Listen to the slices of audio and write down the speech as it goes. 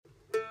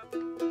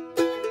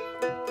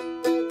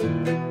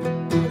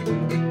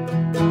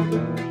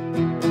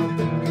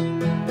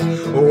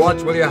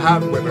What will you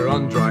have when we're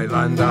on dry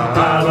land?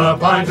 I'll have a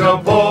pint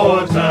of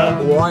porter.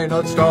 Why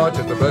not start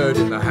at the bird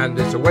in the hand?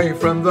 It's away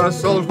from the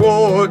salt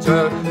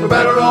water. For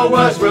better or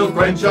worse, we'll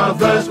quench our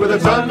thirst with a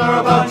ton or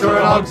a butt or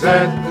a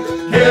hogshead.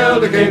 Kill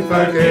the king,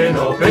 firkin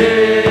or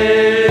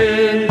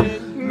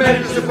pin.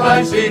 Manage to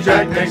find Sea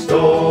Jack next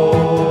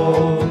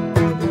door.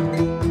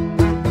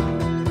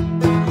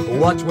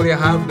 What will you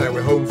have now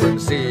we're home from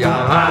sea?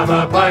 I'll have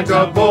a pint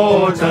of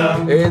porter.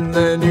 In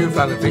the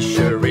Newfoundland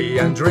fishery,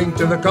 and drink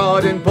to the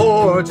cod in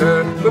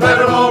porter. For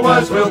better or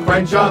worse, we'll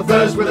quench our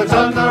thirst with a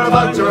ton or a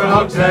butt or a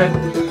hogshead.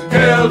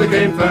 Kill the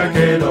king,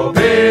 firkin or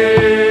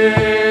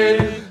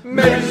pin.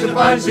 Manage to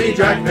find Sea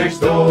Jack next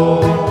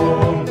door.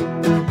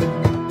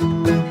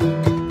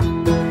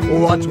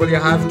 What will you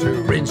have to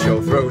rinse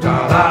your throat?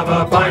 I'll have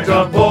a pint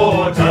of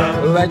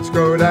porter. Let's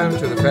go down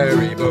to the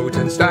ferry boat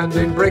and stand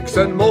in bricks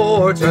and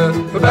mortar.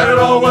 For better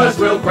or worse,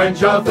 we'll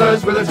quench our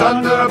thirst with a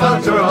ton or a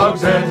butt or a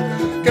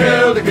hogshead.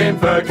 Kill the king,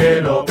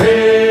 firkin or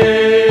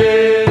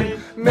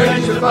pin.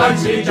 Manage to find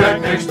Sea Jack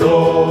next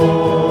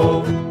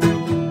door.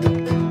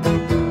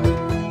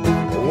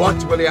 What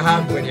will you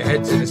have when your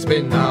head's in a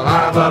spin? I'll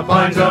have a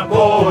pint of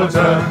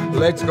porter.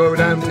 Let's go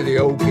down to the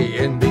Oakey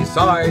Inn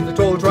beside the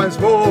tall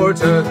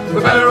transporter. For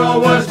better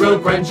or worse, we'll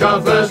quench our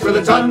thirst with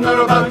a ton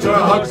or a butt or a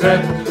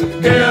hogshead.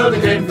 Kill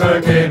the king,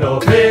 firkin or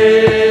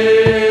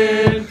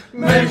pin.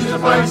 Manage to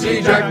find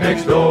Sea Jack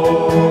next door.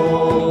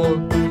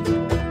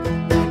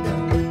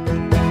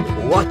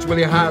 What will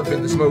you have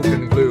in the smoke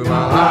and gloom?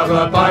 I'll have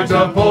a pint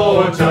of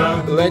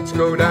porter. Let's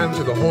go down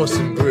to the horse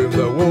and groom,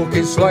 the walk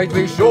is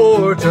slightly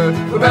shorter.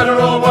 For better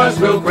or worse,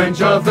 we'll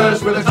quench our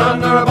thirst with a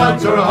ton or a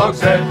butt or a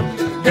hogshead.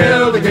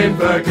 Kill the king,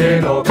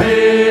 firkin or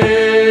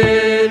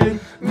pin.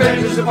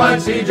 Manage to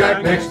find Sea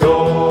Jack next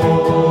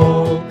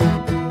door.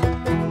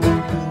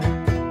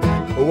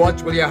 What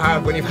will you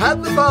have when you've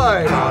had the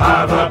five? I'll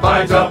have a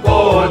pint of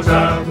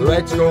porter.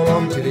 Let's go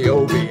along to the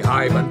old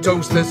beehive and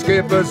toast the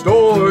skipper's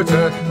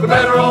daughter. For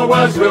better or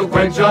worse, we'll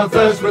quench our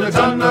thirst with a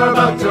ton or a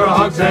butt or a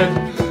hogshead.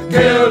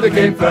 Kill the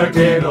king,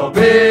 firkin or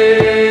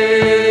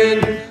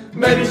pin.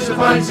 Manage to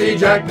find Sea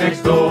Jack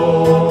next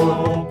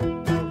door.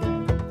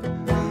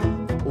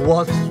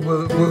 What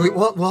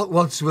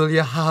will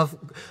you have?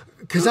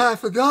 'Cause I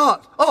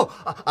forgot. Oh,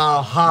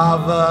 I'll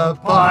have a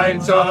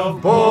pint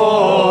of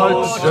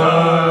porter.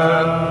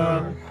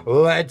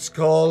 Let's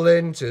call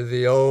into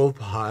the old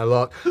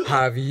pilot.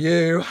 Have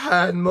you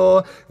had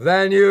more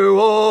than you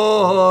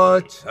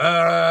ought?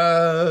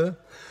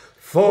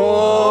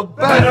 For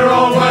better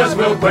or worse,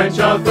 we'll quench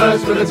our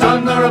thirst with a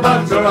ton or a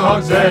butt or a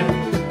hogshead.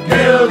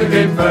 Kill the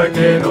king,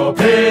 firkin or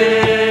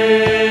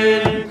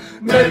pin.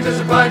 Manage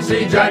to find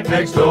Sea Jack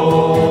next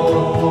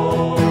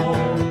door.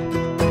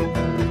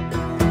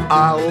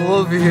 I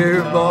love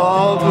you,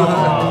 Bob.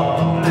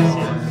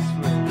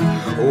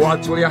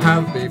 What will you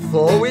have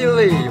before we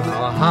leave?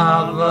 I'll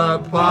have a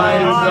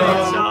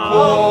pint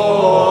of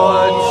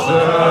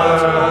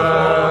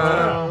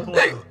porter.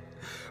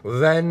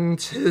 Then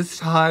 'tis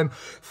time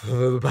for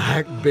the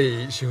back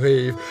beach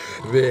weave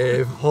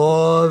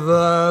before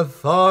the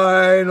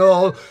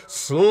final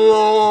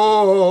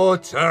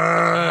slaughter.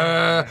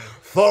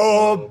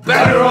 For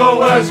better or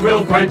worse,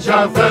 we'll quench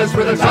our thirst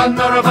with a ton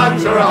or a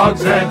butt or a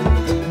hogshead.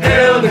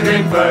 Kill the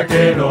king,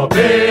 firkin or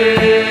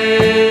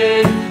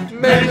pin.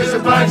 Manage to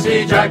find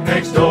Sea Jack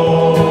next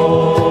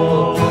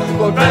door.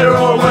 For better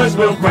or worse,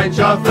 we'll quench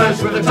our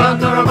thirst with a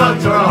ton or a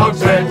butt or a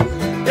hogshead.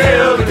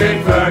 Kill the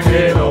king,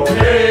 firkin or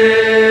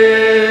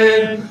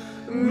pin.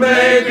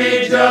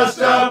 Maybe just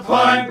a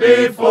pint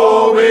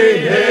before we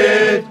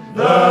hit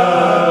the